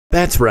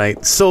That's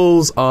right,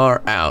 souls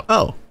are out.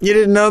 Oh, you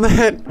didn't know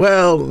that?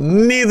 Well,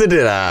 neither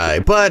did I,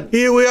 but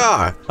here we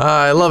are.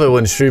 I love it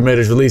when Stream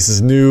Raiders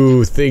releases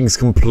new things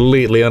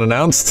completely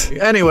unannounced.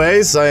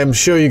 Anyways, I am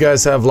sure you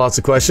guys have lots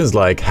of questions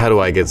like, how do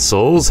I get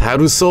souls? How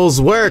do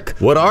souls work?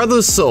 What are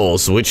the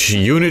souls? Which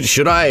unit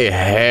should I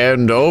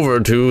hand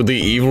over to the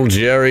evil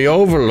Jerry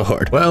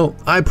Overlord? Well,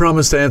 I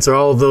promise to answer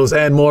all of those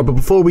and more, but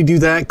before we do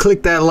that,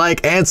 click that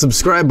like and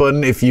subscribe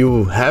button if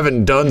you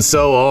haven't done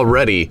so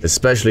already,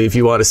 especially if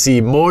you want to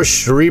see more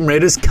Stream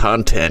Raiders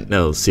content.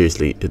 No,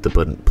 seriously, hit the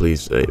button,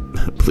 please,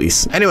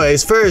 please.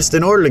 Anyways, first,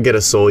 in order to get a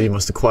soul, you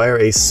must acquire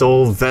a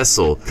soul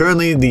vessel.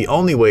 Currently, the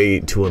only way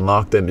to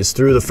unlock them is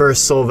through the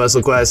first soul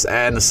vessel quest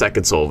and the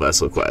second soul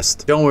vessel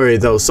quest. Don't worry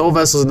though, soul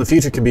vessels in the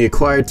future can be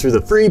acquired through the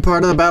free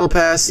part of the battle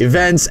pass,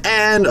 events,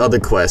 and other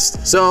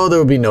quests, so there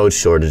will be no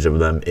shortage of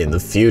them in the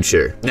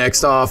future.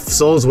 Next off,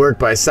 souls work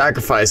by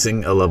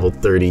sacrificing a level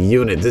 30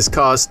 unit. This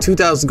costs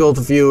 2,000 gold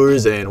for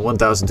viewers and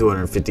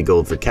 1,250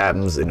 gold for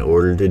captains in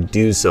order to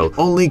do so.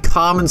 Only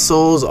common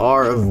souls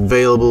are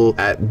available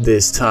at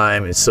this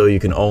time, so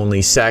you can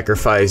only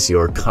sacrifice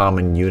your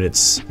common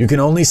units. You can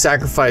only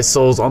sacrifice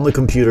souls on the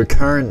computer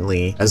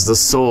currently, as the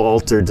soul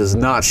altar does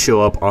not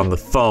show up on the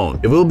phone.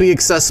 It will be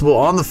accessible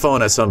on the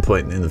phone at some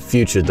point in the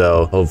future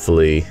though,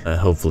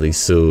 hopefully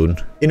soon.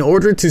 In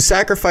order to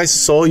sacrifice a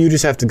soul, you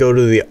just have to go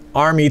to the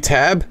army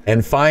tab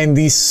and find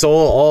the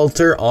soul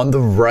altar on the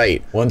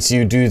right. Once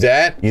you do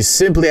that, you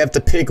simply have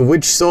to pick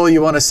which soul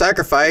you want to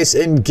sacrifice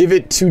and give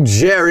it to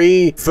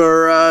Jerry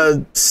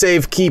for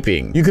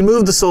safekeeping. You can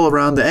move the soul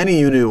around to any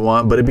unit you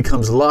want, but it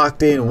becomes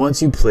locked in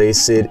once you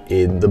place it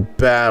in the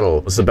battle.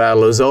 Once the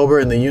battle is over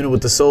and the unit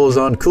with the soul is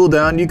on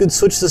cooldown, you can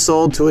switch the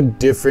soul to a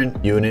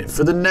different unit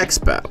for the next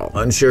battle.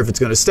 Unsure if it's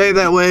going to stay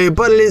that way,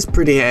 but it is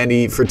pretty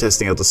handy for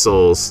testing out the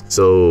souls,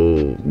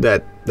 so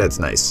that's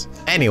nice.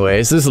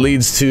 Anyways, this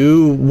leads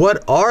to,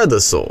 what are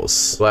the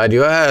souls? Glad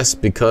you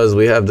asked, because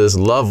we have this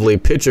lovely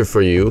picture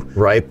for you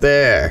right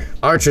there.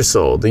 Archer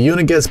soul. The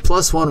unit gets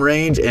 +1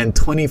 range and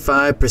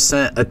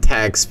 25%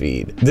 attack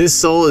speed. This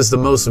soul is the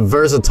most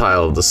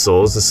versatile of the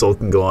souls. The soul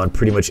can go on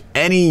pretty much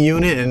any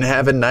unit and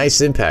have a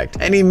nice impact.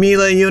 Any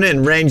melee unit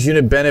and range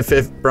unit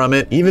benefit from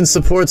it. Even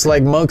supports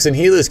like monks and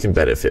healers can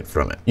benefit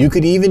from it. You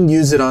could even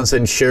use it on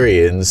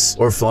centurions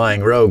or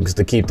flying rogues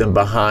to keep them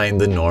behind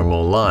the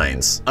normal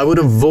lines. I would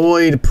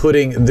avoid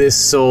putting this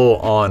soul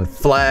on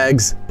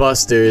flags,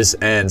 busters,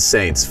 and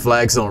saints.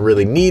 Flags don't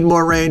really need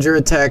more range or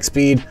attack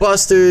speed.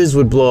 Busters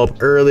would blow up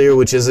earlier,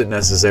 which isn't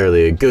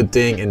necessarily a good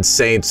thing, and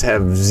saints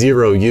have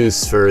zero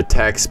use for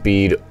attack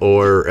speed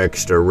or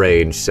extra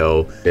range,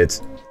 so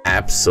it's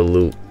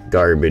absolute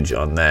garbage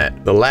on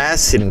that. The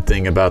last hidden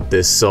thing about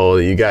this soul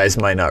that you guys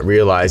might not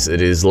realize,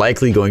 it is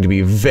likely going to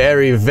be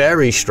very,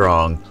 very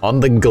strong on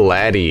the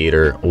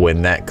gladiator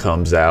when that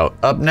comes out.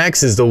 Up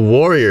next is the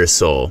warrior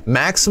soul.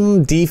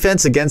 Maximum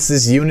defense against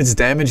this unit's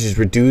damage is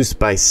reduced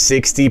by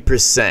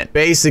 60%.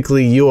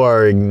 Basically, you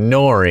are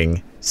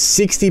ignoring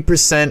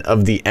 60%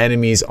 of the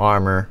enemy's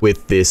armor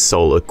with this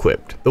soul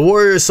equipped. The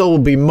warrior soul will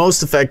be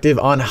most effective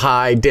on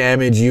high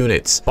damage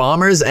units.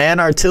 Bombers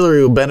and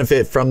artillery will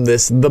benefit from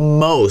this the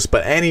most,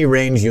 but any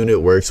range unit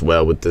works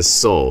well with this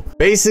soul.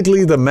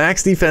 Basically, the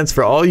max defense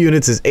for all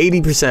units is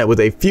 80%,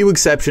 with a few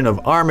exception of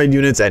armored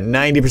units at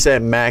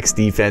 90% max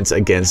defense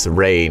against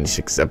range,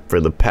 except for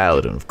the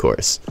paladin, of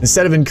course.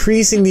 Instead of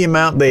increasing the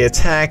amount they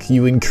attack,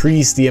 you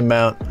increase the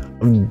amount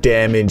of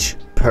damage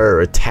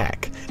per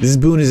attack. This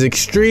boon is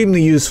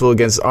extremely useful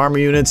against armor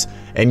units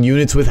and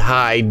units with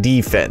high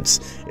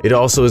defense. It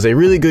also is a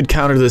really good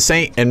counter to the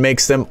Saint and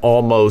makes them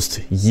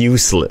almost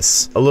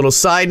useless. A little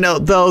side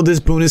note though, this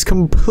boon is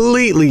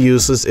completely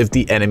useless if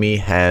the enemy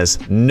has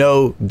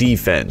no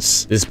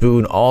defense. This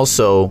boon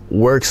also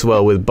works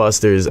well with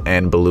busters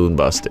and balloon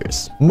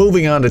busters.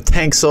 Moving on to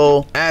Tank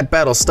Soul. At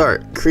battle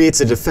start,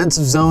 creates a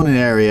defensive zone in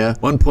area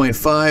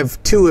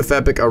 1.5, 2 if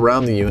epic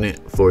around the unit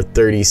for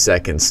 30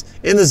 seconds.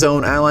 In the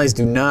zone, allies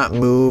do not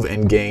move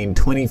and gain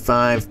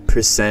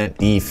 25%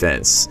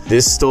 defense.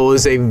 This soul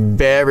is a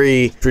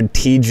very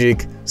strategic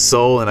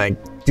soul, and I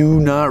do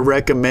not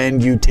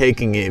recommend you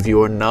taking it if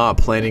you are not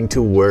planning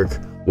to work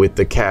with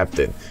the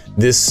captain.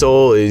 This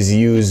soul is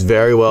used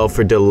very well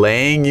for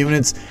delaying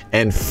units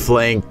and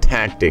flank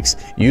tactics.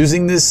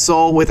 Using this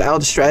soul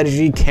without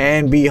strategy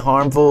can be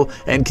harmful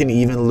and can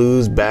even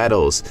lose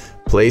battles.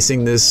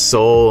 Placing this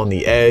soul on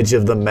the edge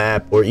of the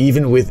map or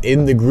even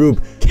within the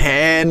group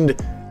can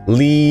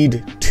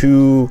lead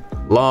to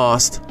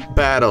lost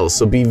battles,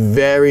 so be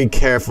very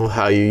careful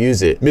how you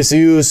use it.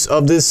 Misuse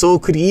of this soul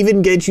could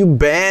even get you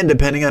banned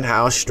depending on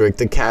how strict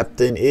the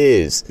captain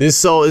is. This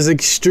soul is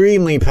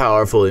extremely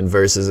powerful in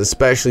versus,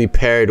 especially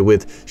paired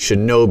with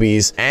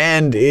shinobis,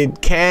 and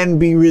it can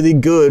be really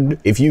good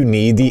if you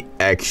need the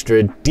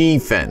extra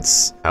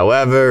defense.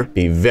 However,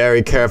 be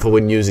very careful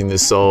when using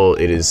this soul.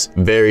 It is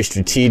very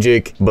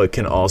strategic, but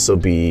can also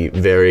be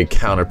very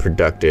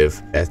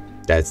counterproductive at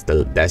That's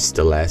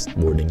the last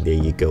warning. There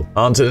you go.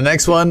 On to the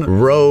next one.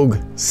 Rogue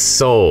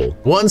Soul.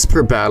 Once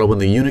per battle, when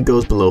the unit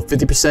goes below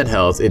 50%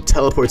 health, it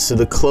teleports to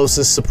the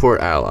closest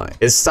support ally.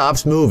 It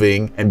stops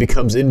moving and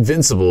becomes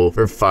invincible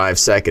for 5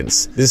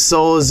 seconds. This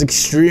soul is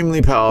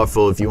extremely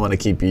powerful if you want to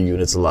keep your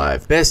units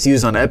alive. Best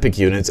used on epic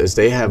units as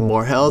they have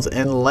more health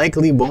and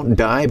likely won't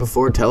die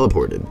before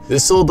teleported.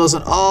 This soul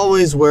doesn't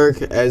always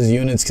work as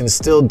units can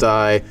still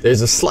die.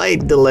 There's a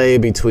slight delay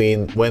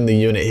between when the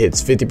unit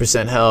hits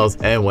 50% health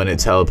and when it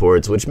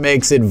teleports, which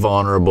makes it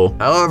vulnerable.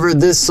 However,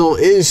 this soul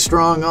is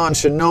strong on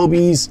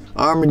shinobis,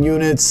 armored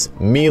units,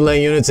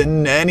 melee units,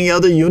 and any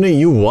other unit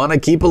you want to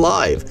keep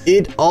alive.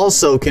 It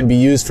also can be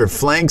used for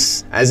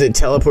flanks as it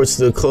teleports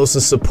to the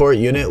closest support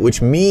unit,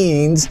 which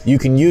means you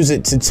can use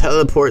it to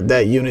teleport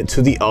that unit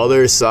to the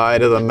other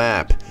side of the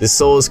map. This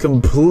soul is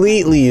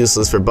completely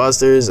useless for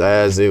busters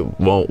as it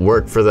won't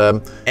work for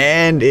them,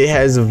 and it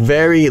has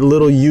very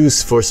little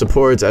use for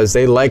supports as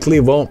they likely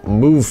won't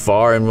move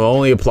far and will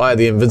only apply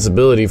the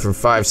invincibility for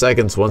 5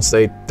 seconds once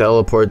they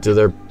teleport to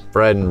their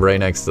friend right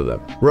next to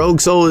them.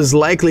 Rogue Soul is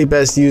likely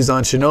best used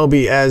on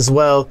Shinobi as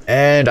well,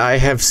 and I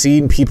have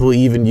seen people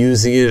even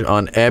using it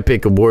on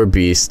Epic War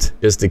Beast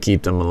just to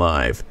keep them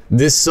alive.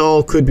 This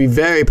soul could be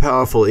very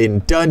powerful in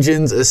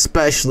dungeons,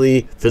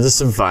 especially for the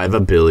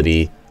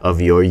survivability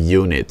of your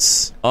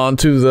units. On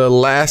to the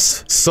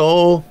last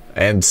soul,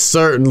 and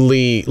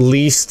certainly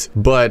least,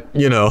 but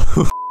you know,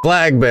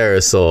 Flag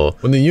Bearer Soul.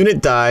 When the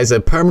unit dies, a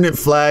permanent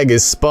flag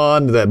is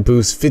spawned that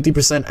boosts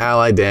 50%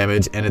 ally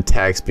damage and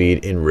attack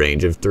speed in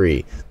range of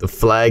 3. The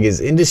flag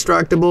is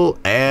indestructible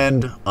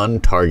and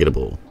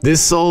untargetable.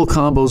 This soul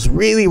combos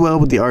really well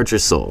with the Archer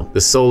Soul.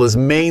 The soul is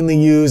mainly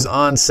used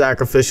on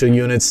sacrificial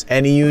units,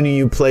 any unit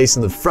you place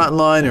in the front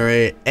line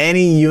or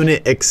any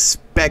unit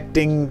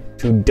expecting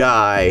to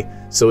die,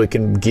 so it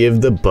can give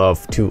the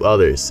buff to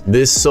others.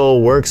 This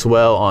soul works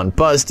well on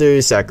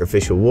busters,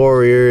 sacrificial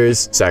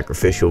warriors,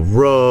 sacrificial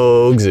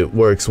rogues. It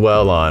works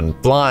well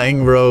on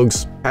flying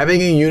rogues.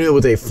 Having a unit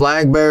with a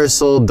Flag Bearer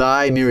Soul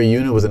die near a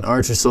unit with an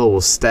Archer Soul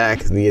will stack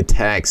the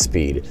attack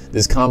speed.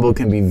 This combo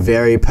can be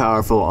very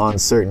powerful on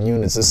certain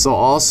units. This soul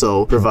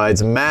also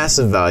provides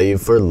massive value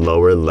for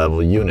lower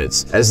level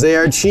units, as they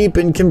are cheap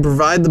and can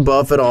provide the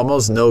buff at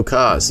almost no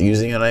cost.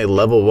 Using on a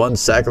level 1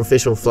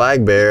 sacrificial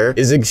Flag Bearer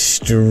is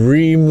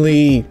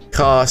extremely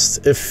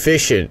cost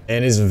efficient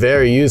and is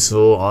very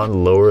useful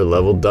on lower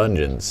level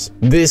dungeons.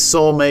 This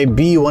soul may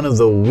be one of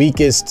the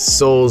weakest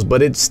souls,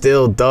 but it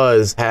still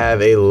does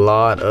have a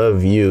lot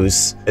of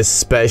use,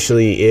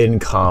 especially in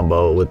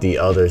combo with the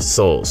other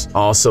souls.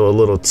 Also, a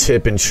little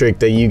tip and trick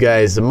that you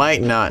guys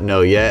might not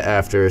know yet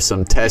after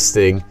some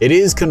testing. It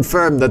is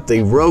confirmed that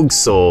the Rogue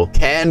Soul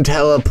can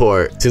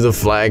teleport to the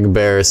Flag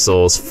Bearer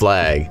Soul's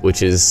flag,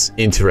 which is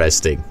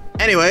interesting.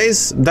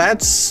 Anyways,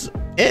 that's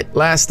it.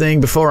 Last thing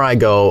before I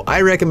go,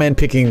 I recommend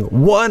picking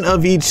one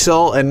of each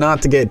soul and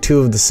not to get two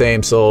of the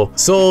same soul.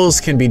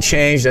 Souls can be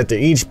changed after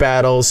each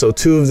battle, so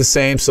two of the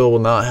same soul will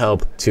not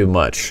help too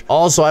much.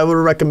 Also, I would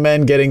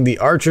recommend getting the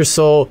Archer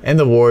Soul and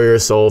the Warrior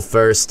Soul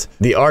first.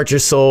 The Archer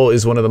Soul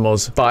is one of the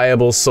most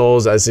viable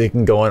souls as it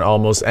can go in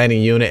almost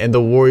any unit, and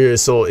the Warrior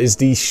Soul is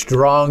the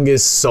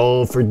strongest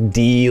soul for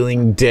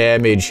dealing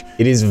damage.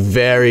 It is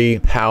very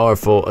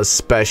powerful,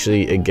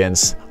 especially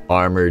against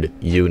armored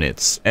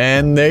units.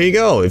 And there you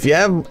go. If you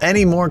have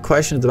any more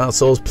questions about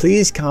souls,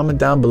 please comment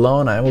down below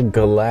and I will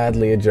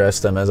gladly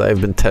address them, as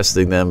I've been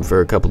testing them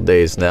for a couple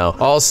days now.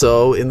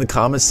 Also, in the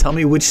comments, tell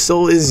me which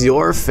soul is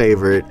your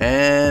favorite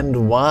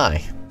and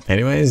why.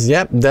 Anyways,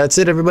 yep, that's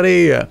it,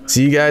 everybody.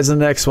 See you guys in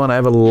the next one. I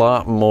have a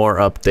lot more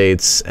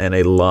updates and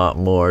a lot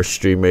more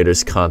Stream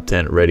Raiders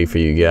content ready for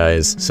you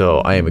guys, so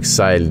I am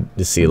excited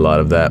to see a lot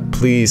of that.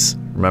 Please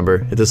remember,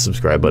 hit the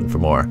subscribe button for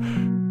more.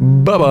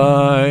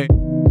 Bye-bye.